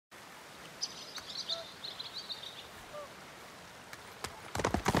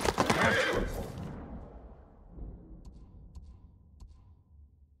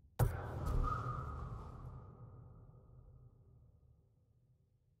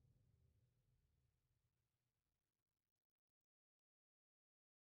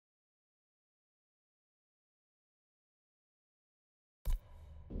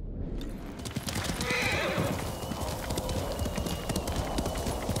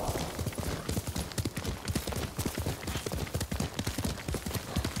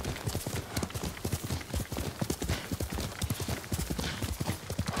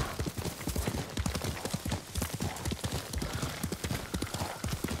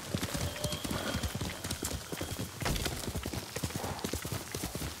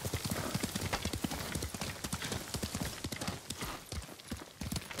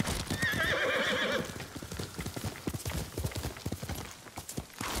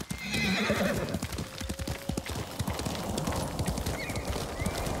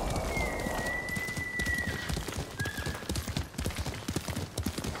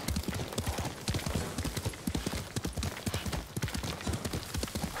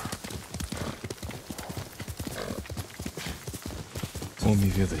Komi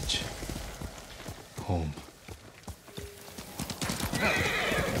village. Home.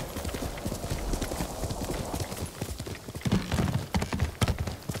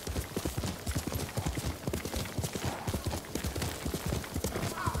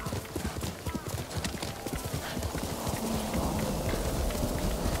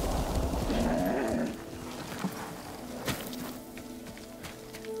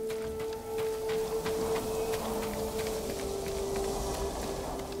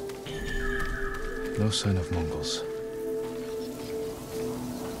 No sign of Mongols.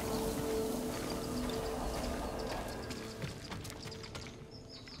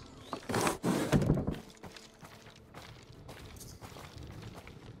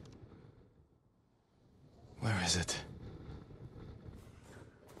 Where is it?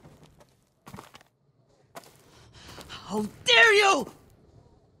 How dare you!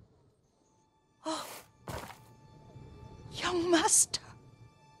 Oh, young master.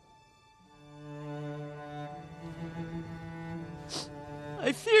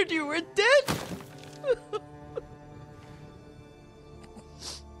 I feared you were dead.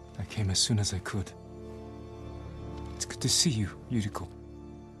 I came as soon as I could. It's good to see you, Yuriko.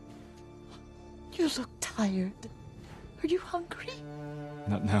 You look tired. Are you hungry?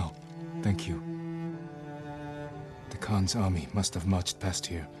 Not now, thank you. The Khan's army must have marched past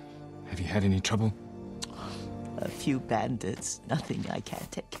here. Have you had any trouble? A few bandits, nothing I can't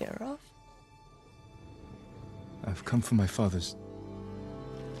take care of. I've come for my father's...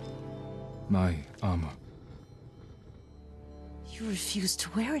 my armor. You refused to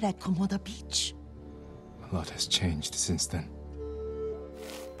wear it at Komoda Beach. A lot has changed since then.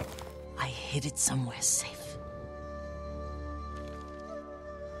 I hid it somewhere safe.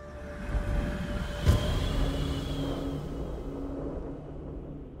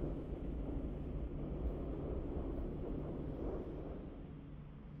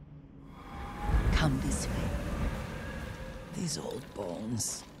 Come this way. These old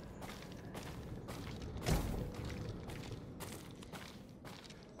bones.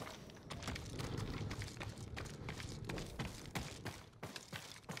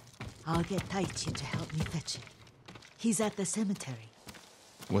 I'll get Taichi to help me fetch it. He's at the cemetery.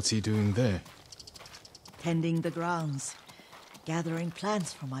 What's he doing there? Tending the grounds. Gathering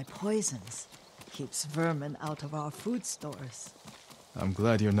plants for my poisons. Keeps vermin out of our food stores. I'm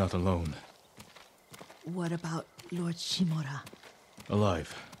glad you're not alone. What about Lord Shimura?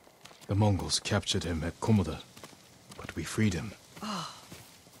 Alive. The Mongols captured him at Komoda, but we freed him.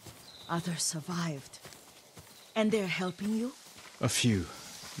 Others survived. And they're helping you? A few.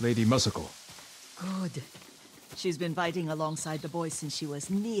 Lady Masako. Good. She's been fighting alongside the boys since she was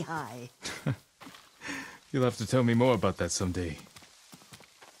knee-high. You'll have to tell me more about that someday.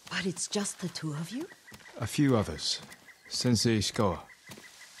 But it's just the two of you? A few others. Sensei Ishikawa.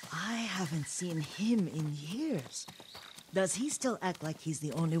 I haven't seen him in years. Does he still act like he's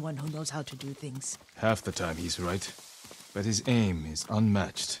the only one who knows how to do things? Half the time he's right, but his aim is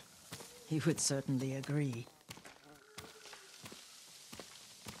unmatched. He would certainly agree.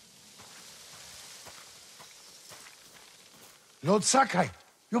 Lord Sakai,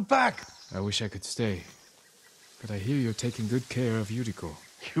 you're back. I wish I could stay, but I hear you're taking good care of Yuriko.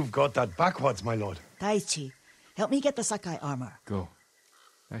 You've got that backwards, my lord. Taichi, help me get the Sakai armor. Go.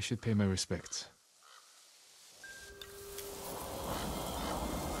 I should pay my respects.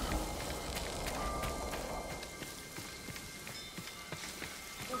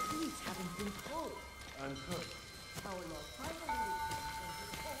 The fleets haven't been told. And good. Our Lord finally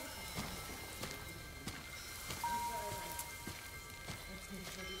let's make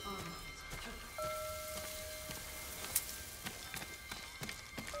sure the armor is perfect.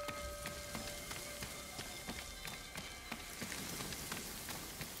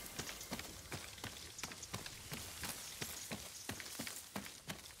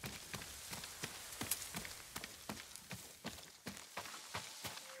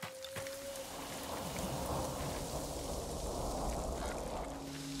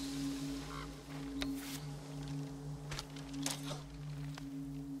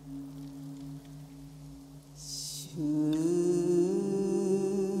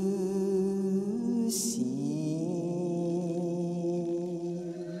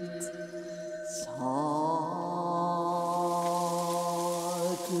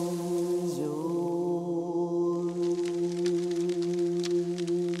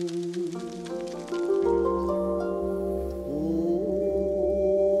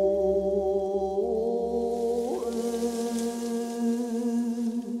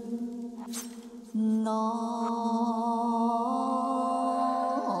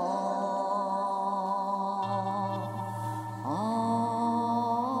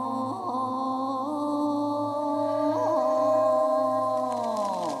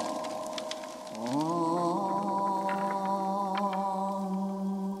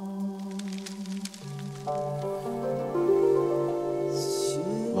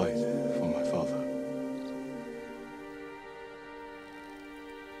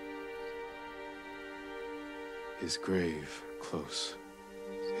 His grave close,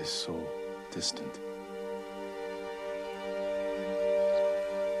 his soul distant.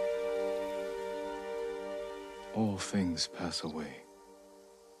 All things pass away.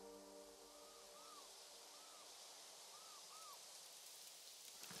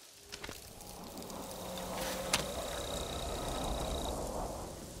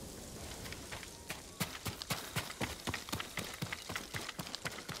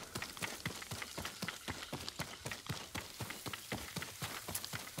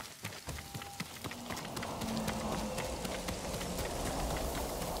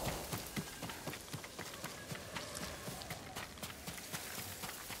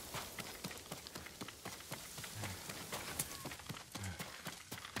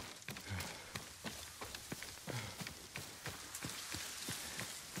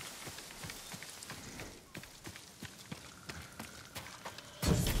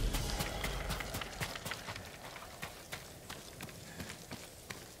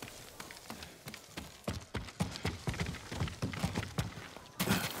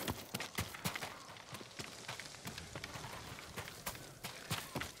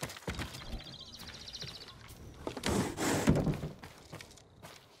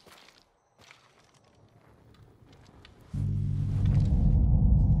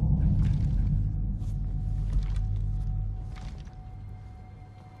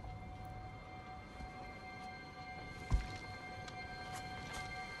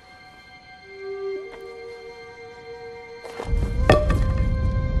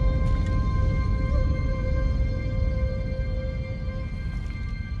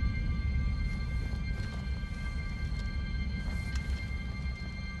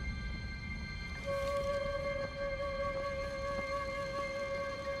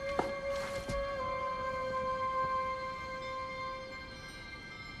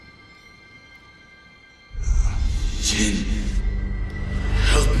 Jin,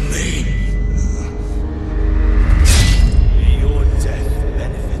 help me. May your death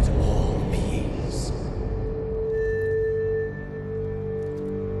benefit all beings.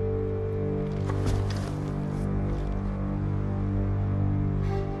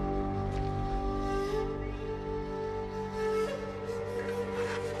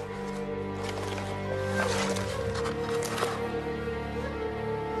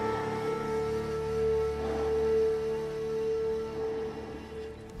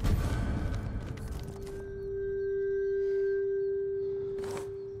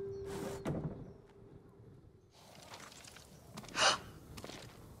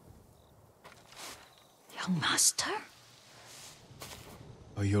 Young master?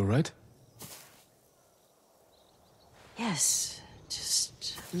 Are you alright? Yes,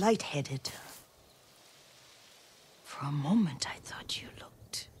 just lightheaded. For a moment, I thought you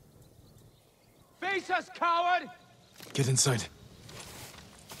looked... Face us, coward! Get inside.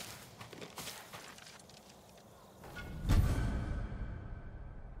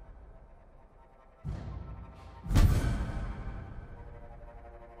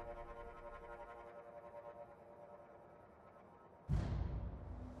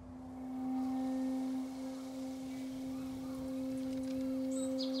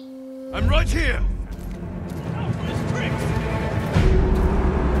 I'm right here!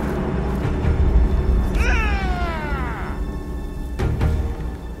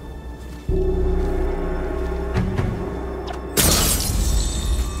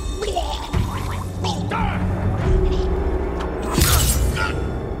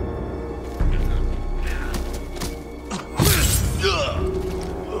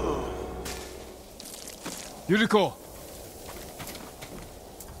 Yuriko!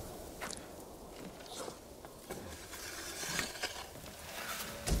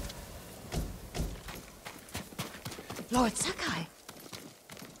 Lord Sakai!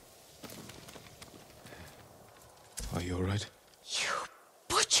 Are you alright? You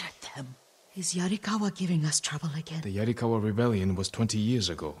butchered them! Is Yarikawa giving us trouble again? The Yarikawa rebellion was 20 years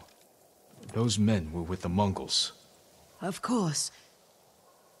ago. Those men were with the Mongols. Of course.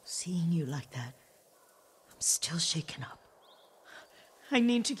 Seeing you like that, I'm still shaken up. I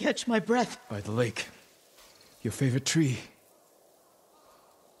need to catch my breath. By the lake. Your favorite tree.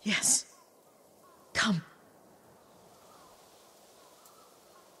 Yes. Come.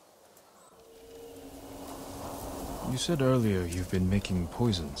 You said earlier you've been making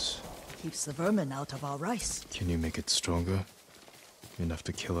poisons. Keeps the vermin out of our rice. Can you make it stronger? Enough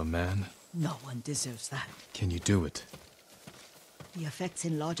to kill a man? No one deserves that. Can you do it? The effects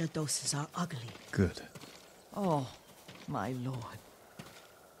in larger doses are ugly. Good. Oh, my lord.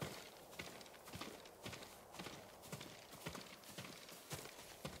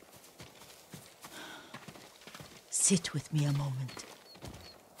 Sit with me a moment.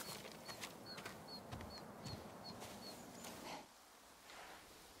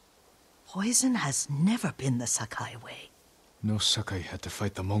 Poison has never been the Sakai way. No Sakai had to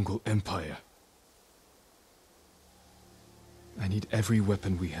fight the Mongol Empire. I need every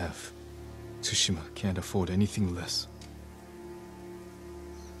weapon we have. Tsushima can't afford anything less.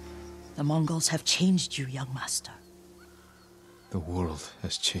 The Mongols have changed you, young master. The world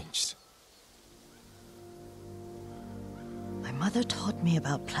has changed. My mother taught me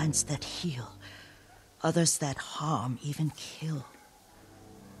about plants that heal, others that harm, even kill.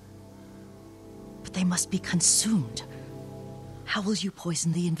 But they must be consumed. How will you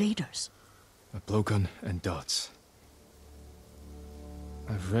poison the invaders? A blowgun and darts.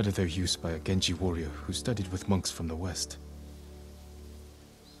 I've read of their use by a Genji warrior who studied with monks from the west.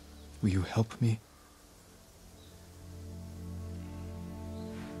 Will you help me?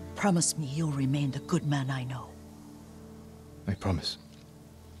 Promise me you'll remain the good man I know. I promise.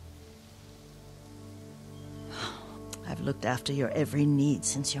 I've looked after your every need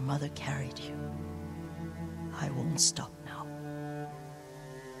since your mother carried you. I won't stop now.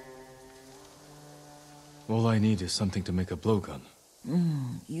 All I need is something to make a blowgun.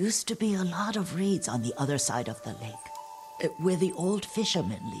 Used to be a lot of reeds on the other side of the lake, where the old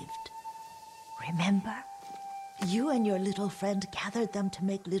fishermen lived. Remember? You and your little friend gathered them to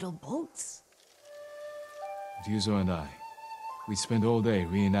make little boats. Ryuzo and I, we spent all day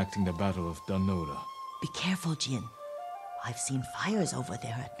reenacting the Battle of Danora. Be careful, Jin. I've seen fires over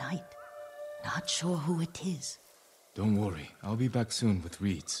there at night. Not sure who it is. Don't worry, I'll be back soon with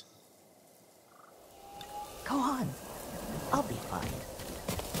reeds. Go on. I'll be fine.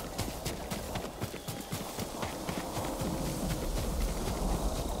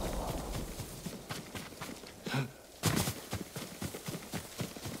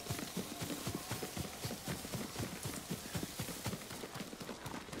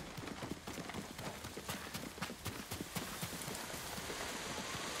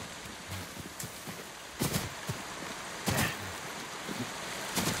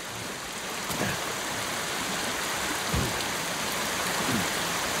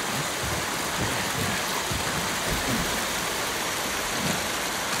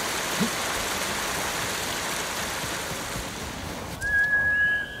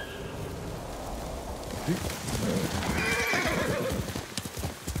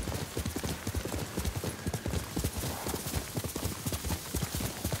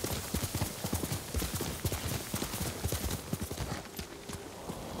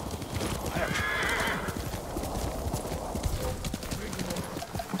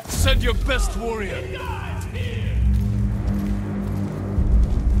 Send your best warrior!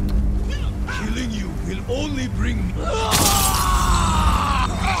 Killing you will only bring me...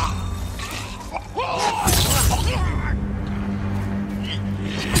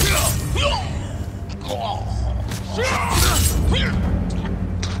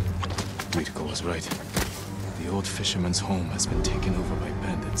 Rico was right. The old fisherman's home has been taken over by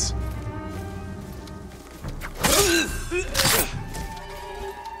bandits.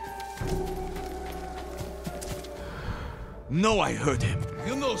 No, I heard him.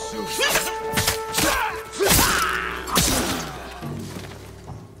 You know, Sue.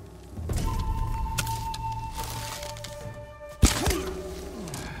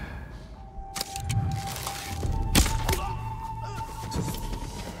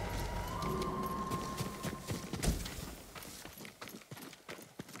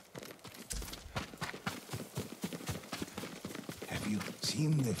 Have you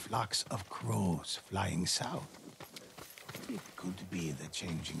seen the flocks of crows flying south? It could be the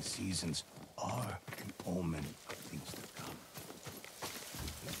changing seasons are an omen of things to come.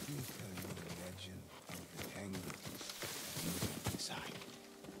 Let me tell you the legend of the casualties. You can decide.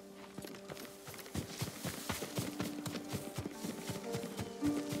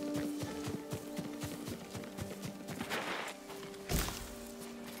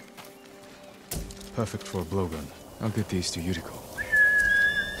 Perfect for a blowgun. I'll get these to Yuriko.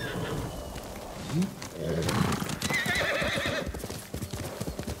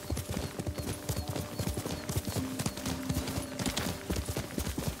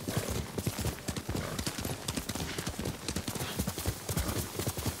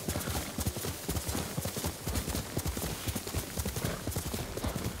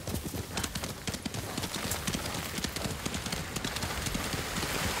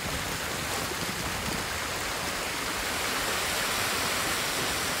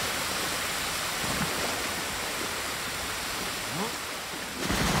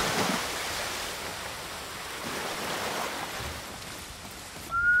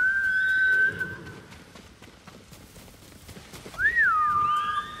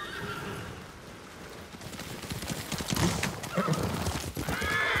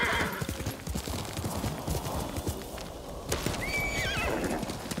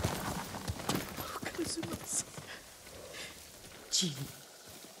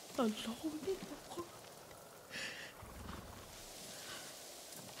 alone in the world.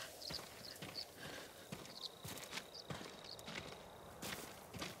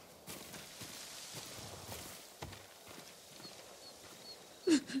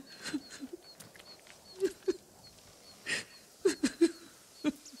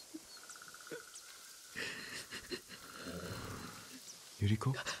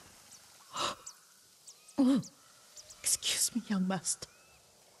 Yuriko? Oh, excuse me, young master.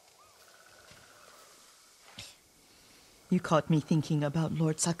 You caught me thinking about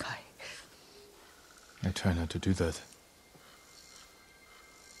Lord Sakai. I try not to do that.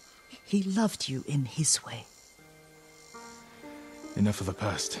 He loved you in his way. Enough of the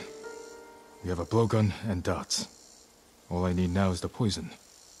past. We have a blowgun and darts. All I need now is the poison.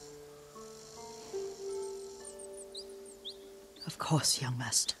 Of course, young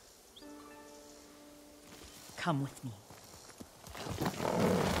master. Come with me.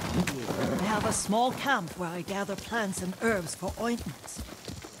 I have a small camp where I gather plants and herbs for ointments.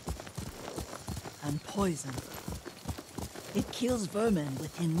 And poison. It kills vermin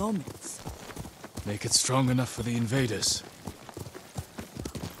within moments. Make it strong enough for the invaders.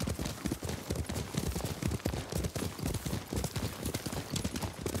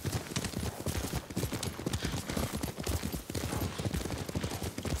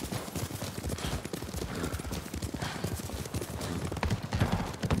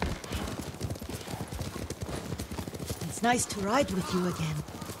 It's nice to ride with you again.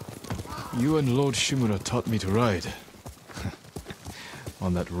 You and Lord Shimura taught me to ride.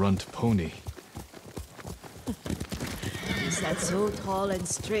 On that runt pony. You sat so tall and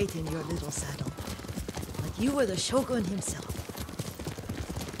straight in your little saddle. Like you were the shogun himself.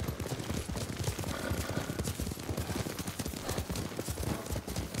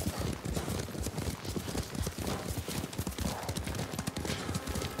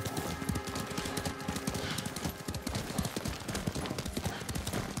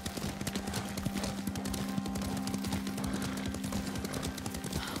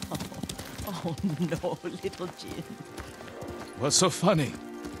 Oh no, little Jin. What's so funny?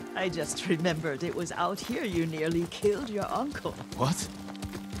 I just remembered it was out here you nearly killed your uncle. What?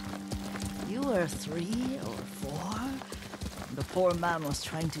 You were 3 or 4. The poor man was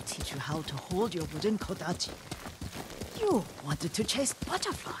trying to teach you how to hold your wooden kodachi. You wanted to chase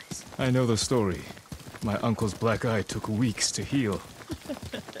butterflies. I know the story. My uncle's black eye took weeks to heal.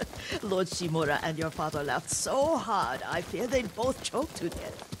 Lord Shimura and your father laughed so hard, I fear they'd both choke to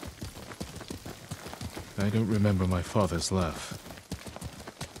death. I don't remember my father's laugh.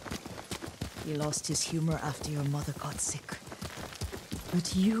 He lost his humor after your mother got sick.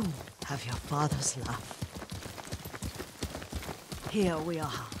 But you have your father's laugh. Here we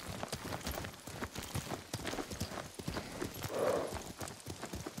are.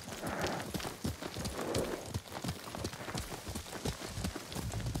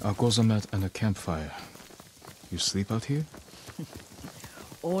 A gozamat and a campfire. You sleep out here?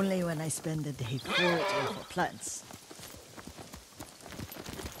 Only when I spend the day foraging for plants.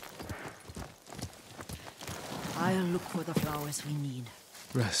 I'll look for the flowers we need.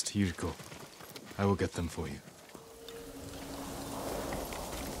 Rest, Yuriko. I will get them for you.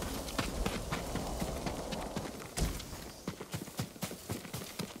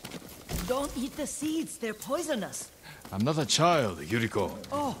 Don't eat the seeds, they're poisonous. I'm not a child, Yuriko.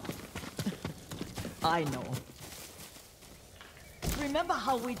 Oh, I know. Remember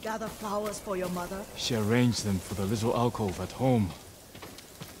how we'd gather flowers for your mother? She arranged them for the little alcove at home.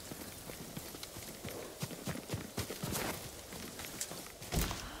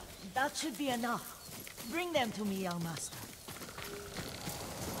 That should be enough. Bring them to me, young master.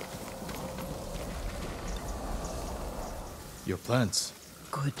 Your plants.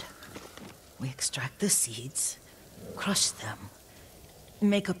 Good. We extract the seeds, crush them,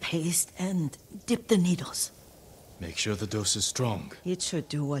 make a paste, and dip the needles. Make sure the dose is strong. It should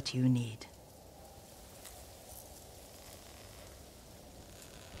do what you need.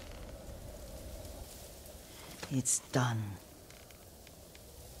 It's done.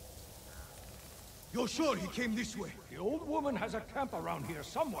 You're sure he came this way? The old woman has a camp around here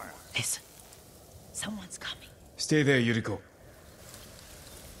somewhere. Listen. Someone's coming. Stay there, Yuriko.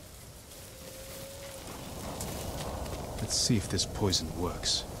 Let's see if this poison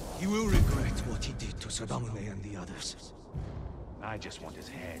works. He will regret what he did to Sadamune and the others. I just want his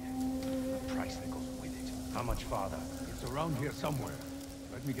head. The price that goes with it. How much farther? It's around here somewhere.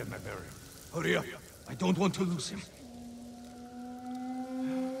 Let me get my bearings. Hurry up. I don't want to lose him.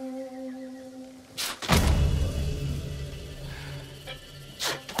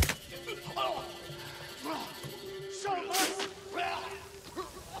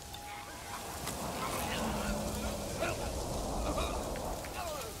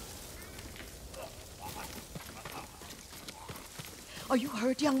 Are you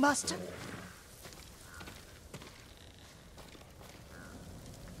hurt, young master?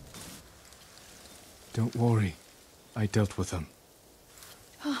 Don't worry. I dealt with them.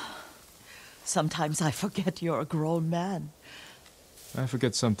 Sometimes I forget you're a grown man. I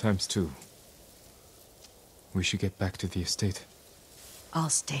forget sometimes too. We should get back to the estate. I'll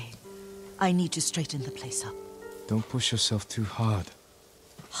stay. I need to straighten the place up. Don't push yourself too hard.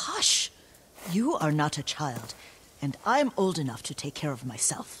 Hush! You are not a child, and I'm old enough to take care of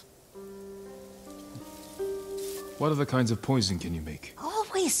myself. What other kinds of poison can you make?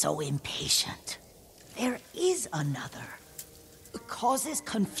 Always so impatient. There is another. It causes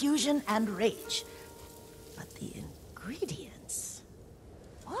confusion and rage. But the ingredients...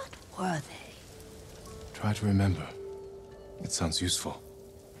 what were they? Try to remember. It sounds useful.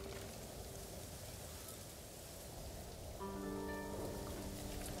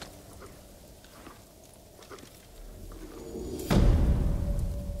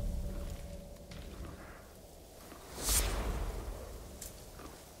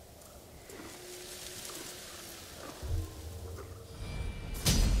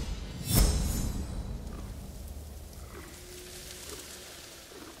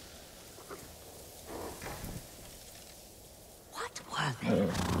 What were they?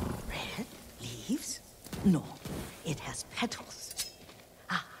 Red leaves? No, it has petals.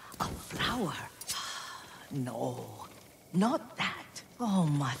 Ah, a flower. No, not that. Oh,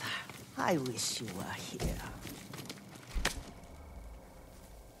 Mother, I wish you were here.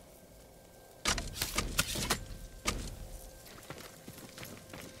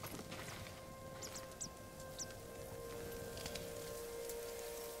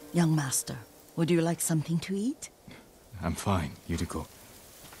 Young master, would you like something to eat? I'm fine, Yuriko.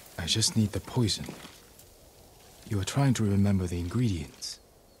 I just need the poison. You were trying to remember the ingredients.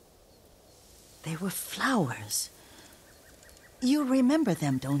 They were flowers. You remember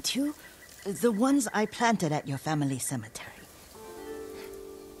them, don't you? The ones I planted at your family cemetery.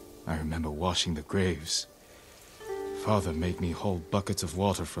 I remember washing the graves. Father made me hold buckets of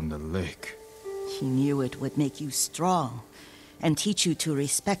water from the lake. He knew it would make you strong and teach you to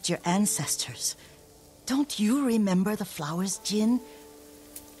respect your ancestors. Don't you remember the flowers, Jin?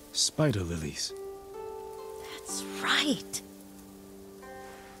 Spider lilies. That's right.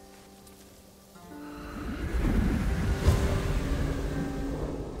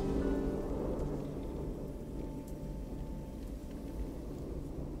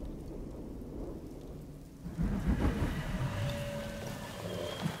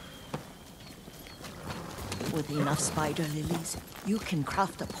 With enough spider lilies, you can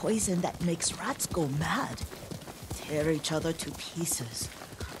craft a poison that makes rats go mad. Tear each other to pieces.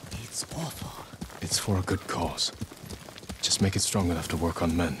 It's awful. It's for a good cause. Just make it strong enough to work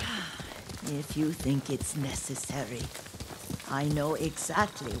on men. If you think it's necessary, I know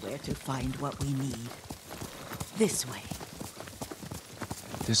exactly where to find what we need. This way.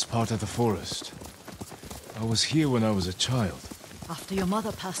 This part of the forest. I was here when I was a child. After your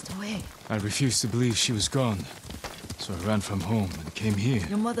mother passed away. I refused to believe she was gone. So I ran from home and came here.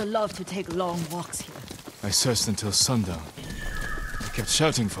 Your mother loved to take long walks here. I searched until sundown. I kept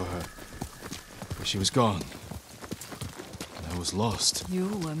shouting for her. But she was gone. And I was lost. You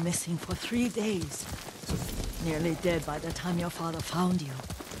were missing for 3 days. Nearly dead by the time your father found you.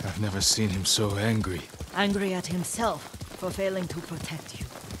 I've never seen him so angry. Angry at himself for failing to protect you.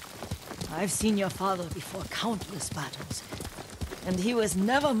 I've seen your father before countless battles. And he was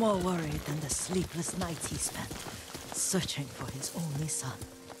never more worried than the sleepless nights he spent searching for his only son.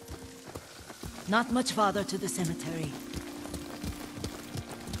 Not much farther to the cemetery.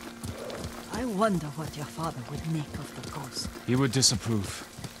 I wonder what your father would make of the ghost. He would disapprove,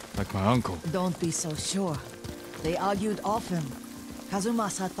 like my uncle. Don't be so sure. They argued often.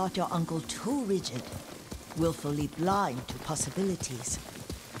 Kazumasa thought your uncle too rigid, willfully blind to possibilities.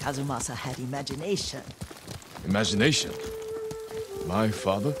 Kazumasa had imagination. Imagination? My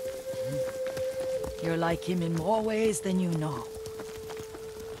father? You're like him in more ways than you know.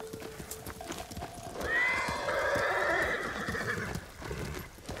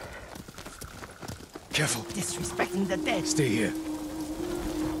 Careful. Disrespecting the dead. Stay here.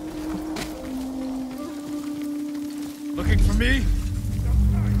 Looking for me?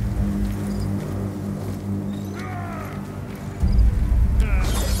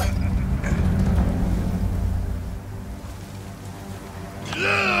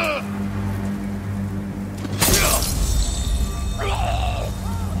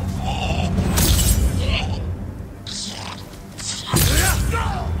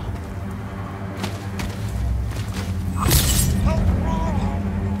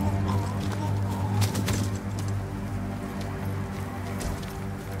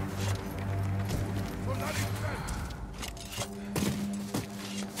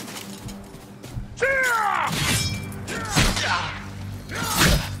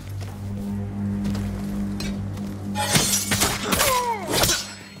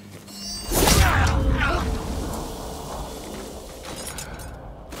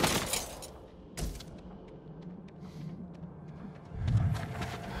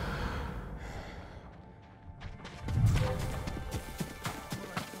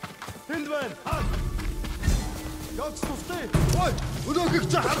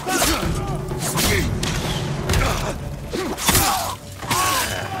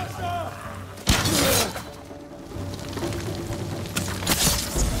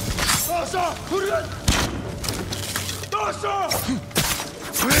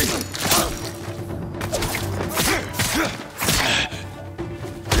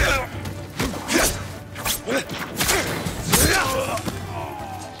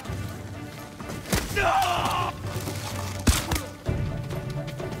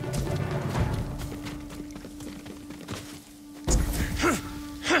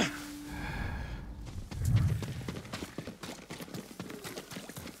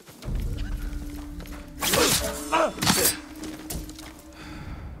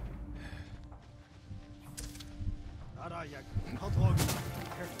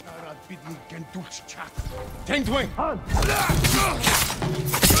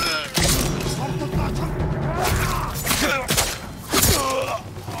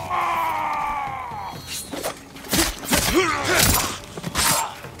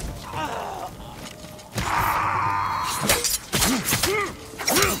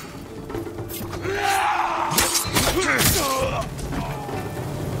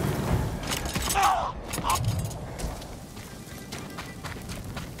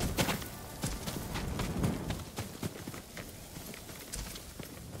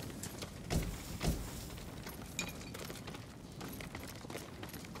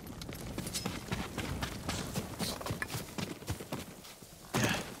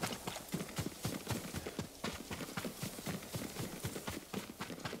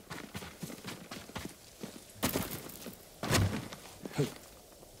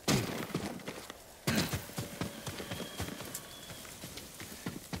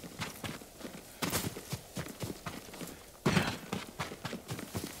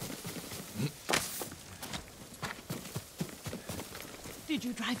 Did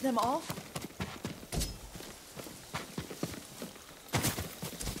you drive them off?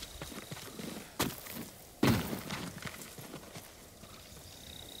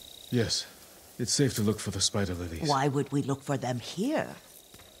 Yes. It's safe to look for the spider lilies. Why would we look for them here?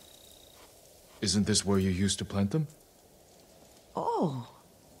 Isn't this where you used to plant them? Oh.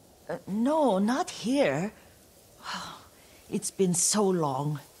 No, not here. It's been so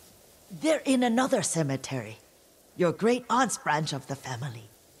long. They're in another cemetery. Your great-aunt's branch of the family.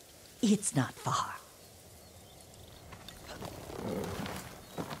 It's not far.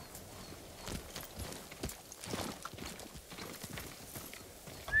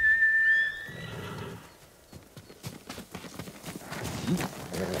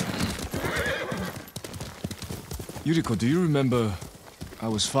 Yuriko, do you remember... I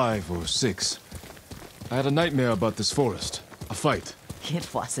was 5 or 6. I had a nightmare about this forest. A fight.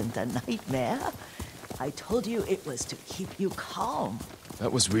 It wasn't a nightmare. I told you it was to keep you calm.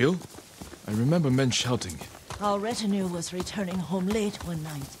 That was real? I remember men shouting. Our retinue was returning home late one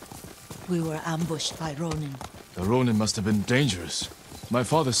night. We were ambushed by Ronin. The Ronin must have been dangerous. My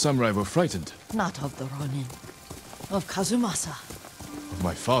father's samurai were frightened. Not of the Ronin. Of Kazumasa. Of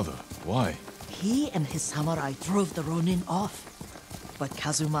my father? Why? He and his samurai drove the Ronin off. But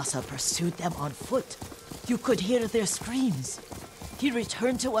Kazumasa pursued them on foot. You could hear their screams. He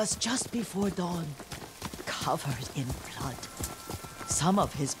returned to us just before dawn, covered in blood. Some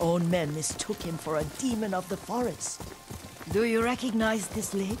of his own men mistook him for a demon of the forest. Do you recognize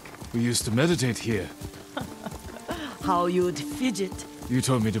this lake? We used to meditate here. How you'd fidget. You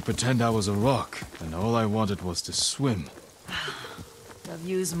told me to pretend I was a rock, and all I wanted was to swim. The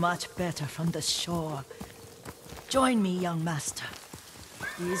view's much better from the shore. Join me, young master.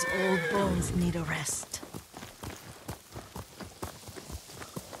 These old bones need a rest.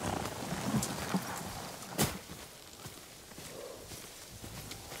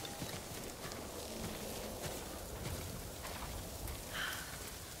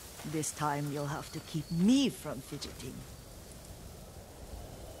 This time you'll have to keep me from fidgeting.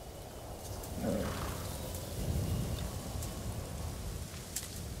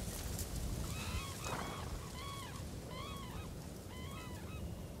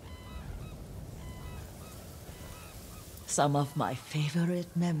 Some of my favorite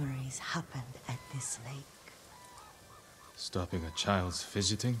memories happened at this lake. Stopping a child's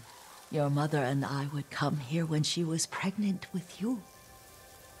fidgeting? Your mother and I would come here when she was pregnant with you.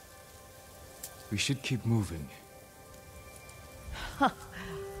 We should keep moving.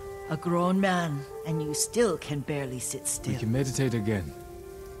 A grown man, and you still can barely sit still. We can meditate again.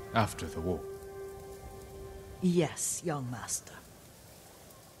 After the war. Yes, young master.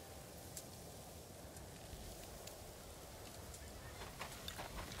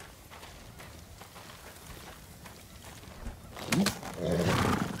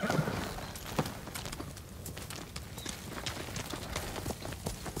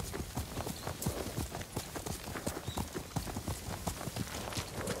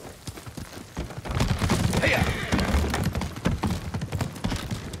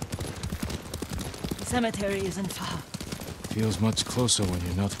 The cemetery isn't far. Feels much closer when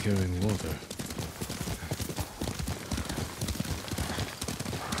you're not carrying water.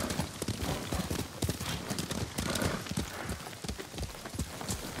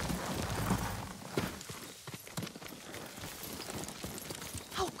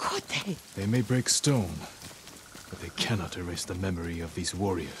 How could they? They may break stone, but they cannot erase the memory of these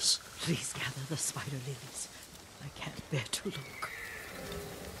warriors. Please gather the spider lilies. I can't bear to look.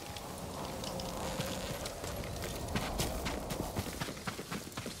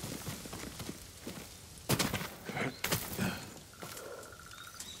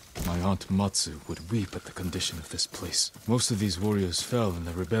 My aunt Matsu would weep at the condition of this place. Most of these warriors fell in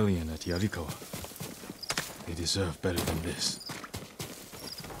the rebellion at Yarikawa. They deserve better than this.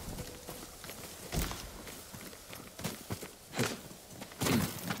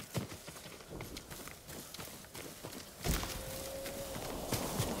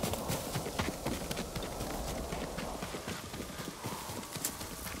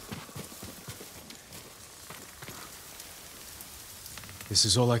 This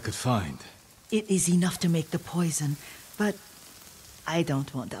is all I could find. It is enough to make the poison, but I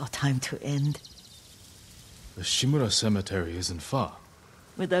don't want our time to end. The Shimura Cemetery isn't far.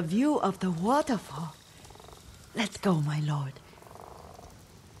 With a view of the waterfall. Let's go, my lord.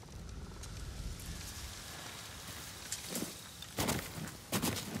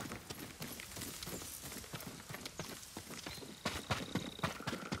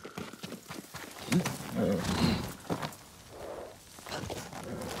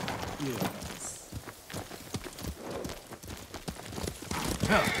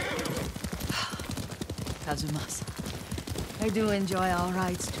 Kazumasa, I do enjoy our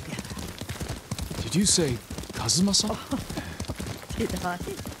rides together. Did you say Kazuma-san? Did I?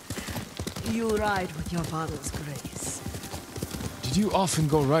 You ride with your father's grace. Did you often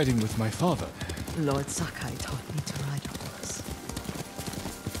go riding with my father? Lord Sakai taught me to ride a horse.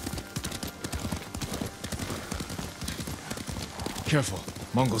 Careful,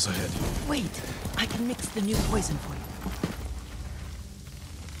 Mongols ahead. Wait, I can mix the new poison for you.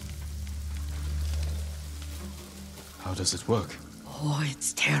 How does it work? Oh,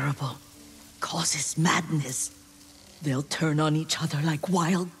 it's terrible. Causes madness. They'll turn on each other like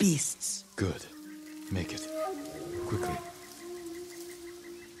wild beasts. Good. Make it. Quickly.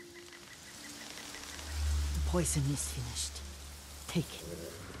 The poison is finished. Take it.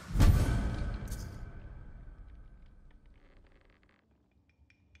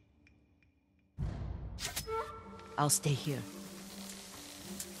 I'll stay here.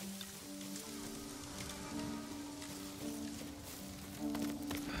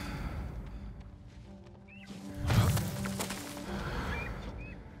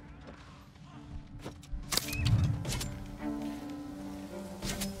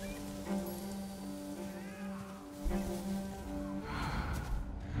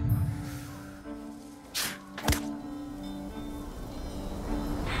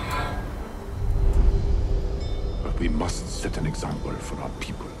 We must set an example for our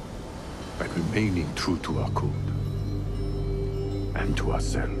people by remaining true to our code and to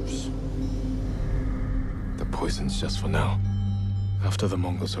ourselves. The poison's just for now. After the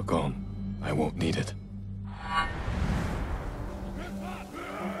Mongols are gone, I won't need it.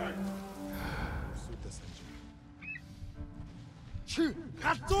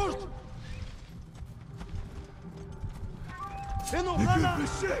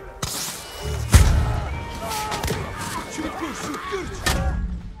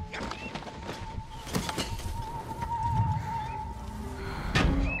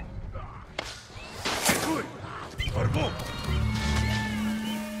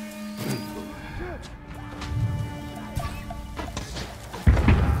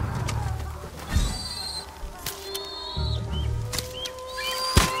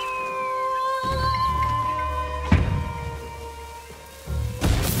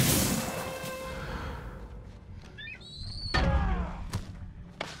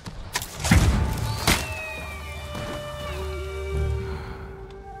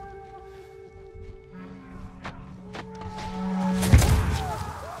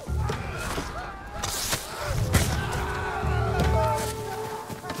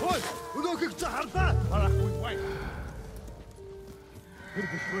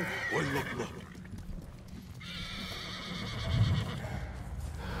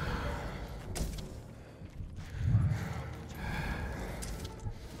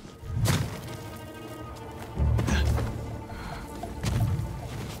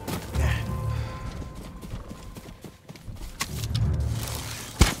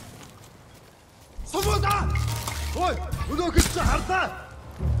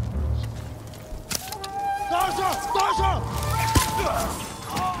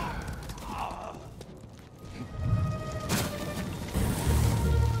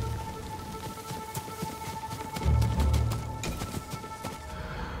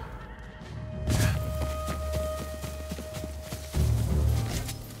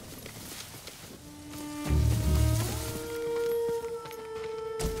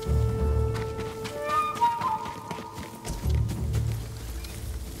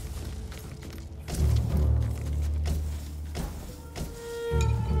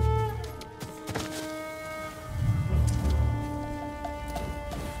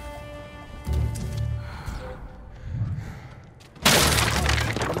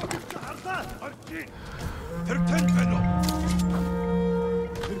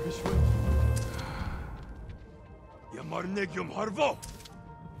 Marnegium Harvo!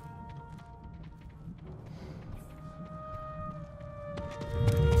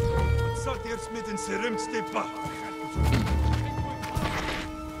 Zat eerst met een seremstepa.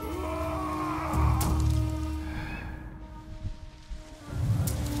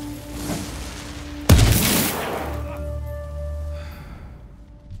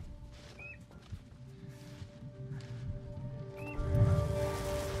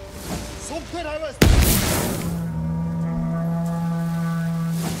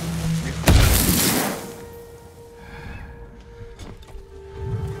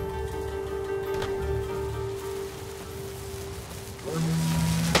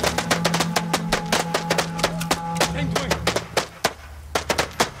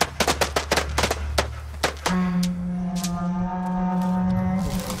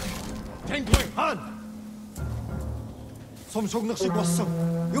 Сумшогнох шиг болсон.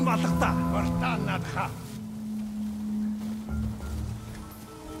 Юм алгатаа. Мартаа надха.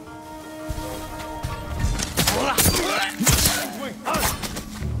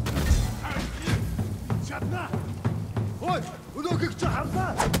 Чадна. Ой, өнөөгч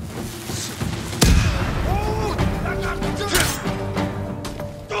харлаа.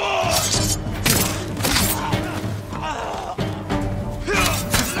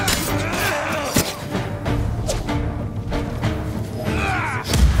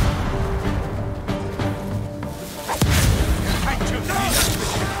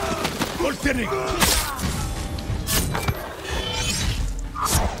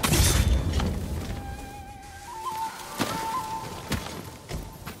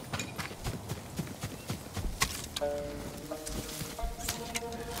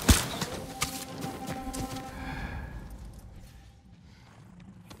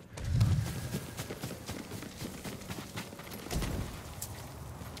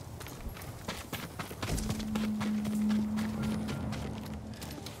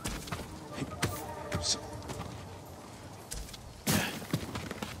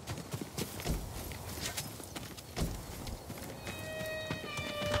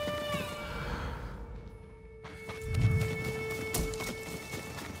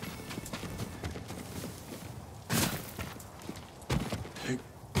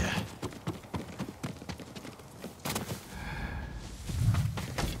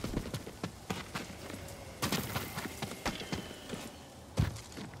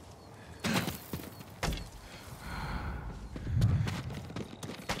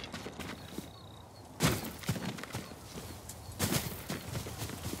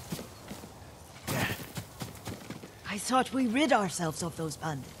 I thought we rid ourselves of those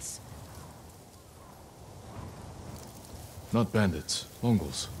bandits. Not bandits,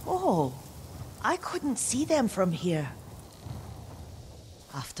 Mongols. Oh, I couldn't see them from here.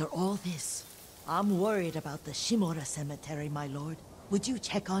 After all this, I'm worried about the Shimura cemetery, my lord. Would you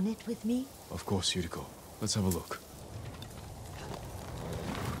check on it with me? Of course, Yuriko. Let's have a look.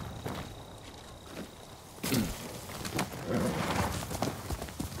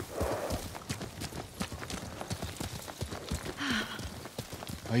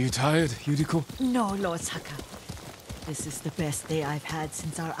 Are you tired, Yuriko? No, Lord Saka. This is the best day I've had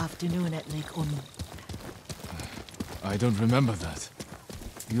since our afternoon at Lake Omu. I don't remember that.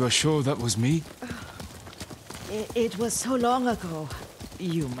 You are sure that was me? It was so long ago.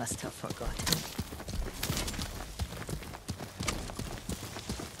 You must have forgotten.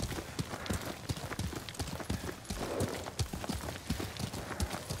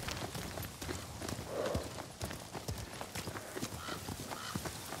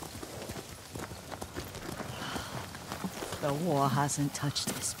 The war hasn't touched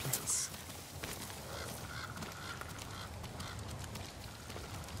this place.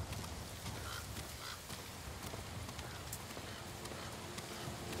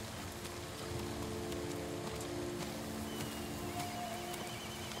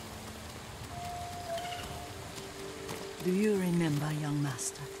 Do you remember, young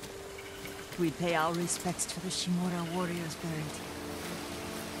master? We'd pay our respects to the Shimura warriors buried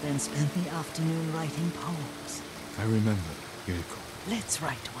here. Then spend the afternoon writing poems. I remember, Yuriko. Let's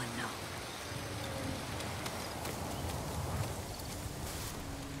write one now.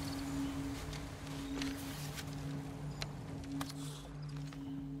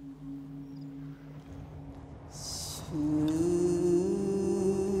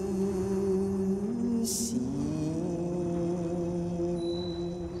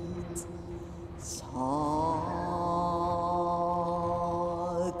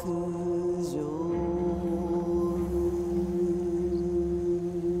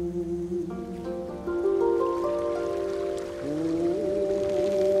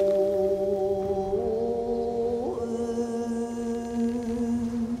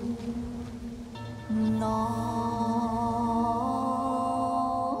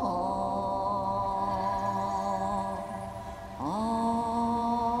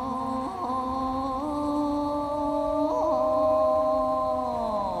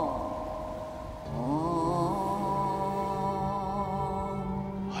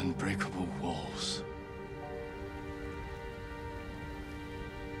 Unbreakable walls.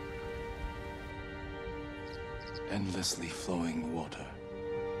 Endlessly flowing water.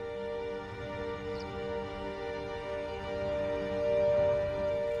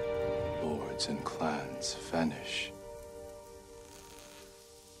 Lords and clans vanish.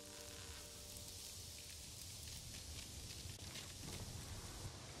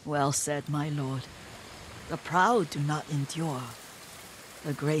 Well said, my lord. The proud do not endure.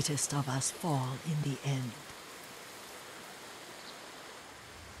 The greatest of us fall in the end.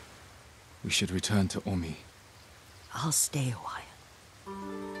 We should return to Omi. I'll stay a while.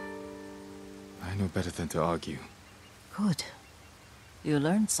 I know better than to argue. Good. You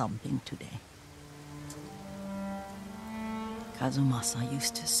learned something today. Kazumasa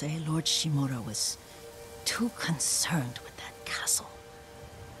used to say Lord Shimura was too concerned with that castle.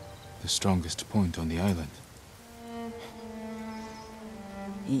 The strongest point on the island.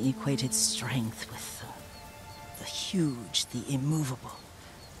 He equated strength with the huge, the immovable,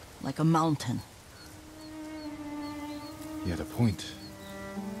 like a mountain. He had a point.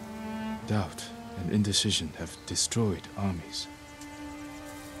 Doubt and indecision have destroyed armies.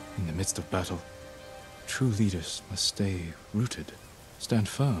 In the midst of battle, true leaders must stay rooted, stand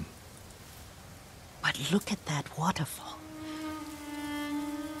firm. But look at that waterfall.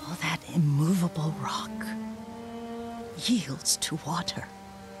 All that immovable rock yields to water.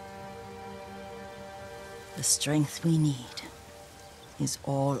 The strength we need is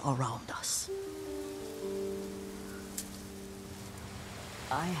all around us.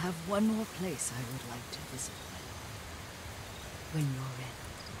 I have one more place I would like to visit, my lord. When you're ready.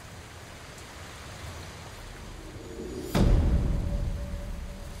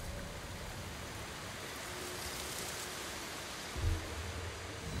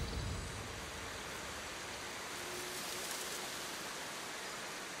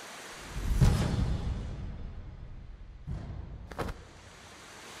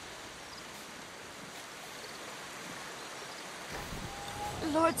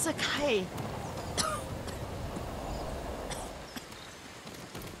 Lord Sakai.